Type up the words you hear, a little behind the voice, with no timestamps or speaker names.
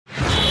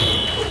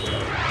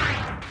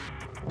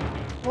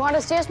You want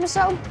to see us, Miss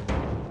O?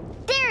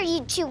 There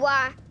you two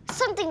are.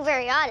 Something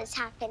very odd has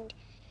happened.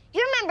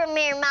 You remember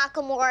Mayor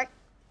Malcolmore?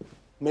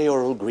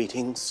 Mayoral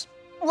greetings.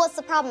 What's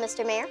the problem,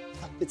 Mr. Mayor?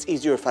 It's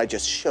easier if I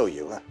just show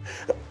you.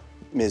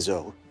 Ms.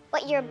 O.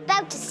 What you're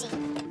about to see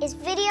is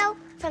video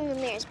from the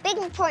mayor's big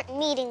important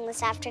meeting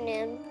this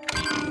afternoon.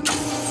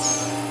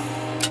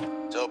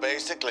 So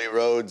basically,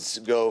 roads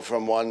go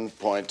from one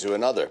point to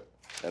another.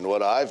 And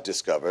what I've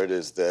discovered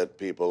is that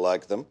people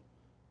like them,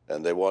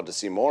 and they want to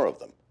see more of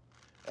them.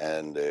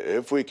 And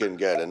if we can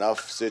get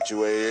enough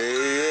Mayor,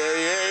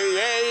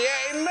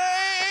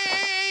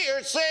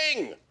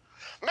 sing!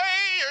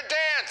 Mayor,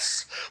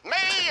 dance!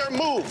 Mayor,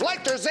 move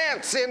like there's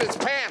ants in his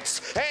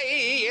pants!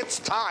 Hey, it's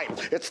time!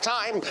 It's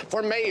time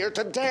for Mayor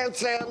to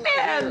dance and...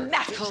 Mayor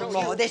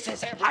Malcolmore, this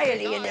is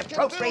highly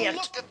inappropriate.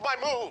 Look at my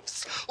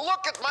moves!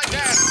 Look at my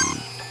dance!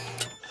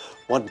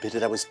 One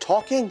minute I was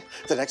talking,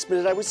 the next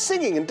minute I was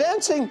singing and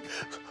dancing.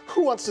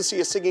 Who wants to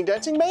see a singing,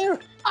 dancing mayor?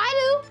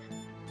 I do.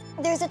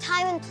 There's a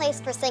time and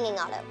place for singing,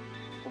 Otto.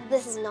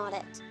 This is not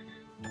it.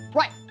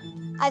 Right.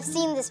 I've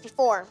seen this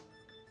before.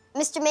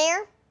 Mr.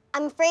 Mayor,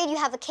 I'm afraid you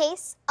have a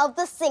case of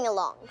the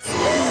sing-alongs.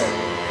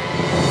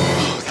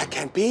 Oh, that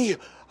can't be.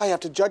 I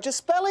have to judge a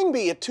spelling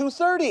bee at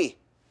 2:30.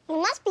 You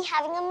must be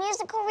having a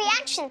musical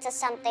reaction to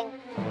something.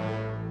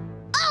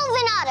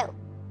 Alvin Otto,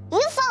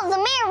 you follow the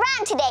mayor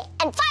around today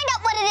and find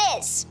out what it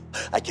is.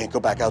 I can't go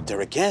back out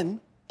there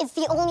again. It's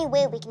the only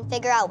way we can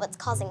figure out what's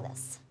causing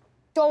this.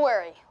 Don't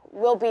worry.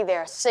 We'll be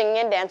there singing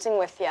and dancing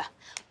with you.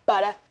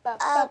 No,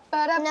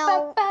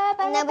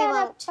 we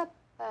won't.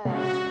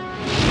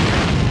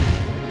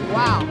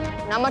 Wow,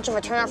 not much of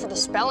a turnout for the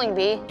spelling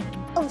bee.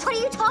 What are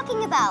you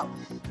talking about?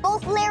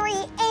 Both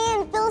Larry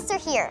and Phyllis are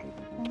here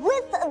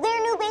with their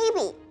new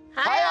baby.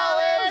 Hi,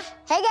 Olive.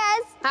 Hey,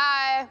 guys.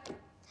 Hi.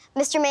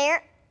 Mr.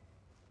 Mayor,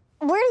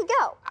 where'd he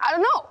go? I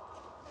don't know.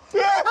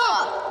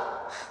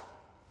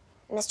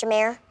 Mr.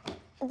 Mayor,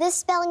 this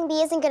spelling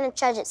bee isn't going to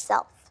judge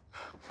itself.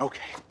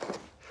 Okay.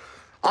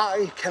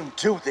 I can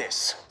do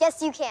this. Yes,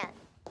 you can.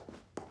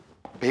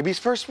 Baby's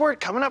first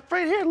word coming up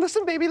right here.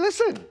 Listen, baby,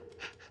 listen.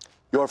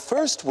 Your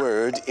first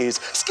word is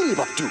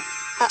skilly-bop-doo.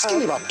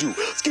 Skilly-bop-doo.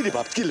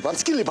 Skilly-bop, skilly-bop,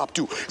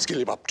 skilly-bop-doo.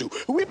 Skilly-bop-doo.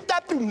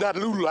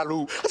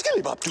 Whip-that-doo-da-doo-la-doo.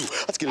 Skilly-bop-doo.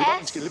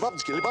 Skilly-bop, skilly-bop,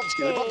 skilly-bop,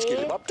 skilly-bop,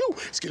 skilly-bop-doo.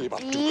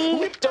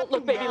 Skilly-bop-doo. Don't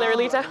look, baby Larry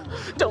Lita.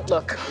 Don't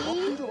look.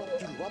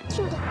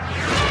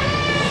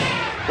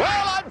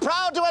 Well, I'm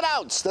proud to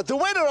announce that the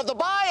winner of the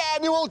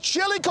biannual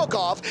chili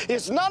cook-off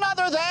is none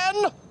other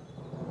than...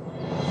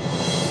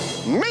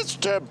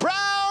 Mr.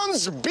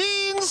 Brown's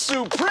Bean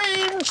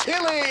Supreme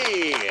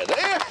Chili.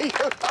 There you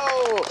go.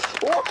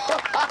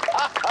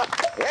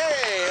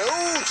 Hey,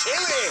 ooh,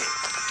 chili.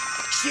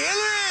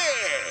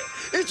 Chili.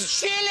 It's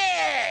chili.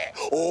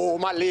 Oh,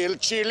 my little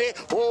chili.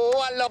 Oh,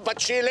 I love my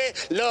chili.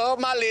 Love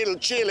my little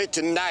chili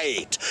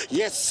tonight.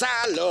 Yes,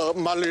 I love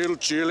my little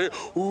chili.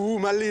 Ooh,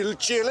 my little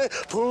chili.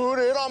 Put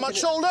it on my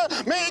shoulder.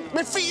 Make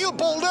me feel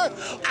bolder.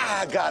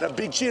 I got a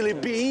big chili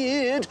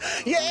beard.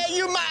 Yeah,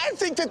 you might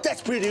think that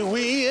that's pretty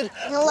weird.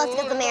 Now let's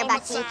get the mayor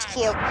back to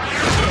HQ.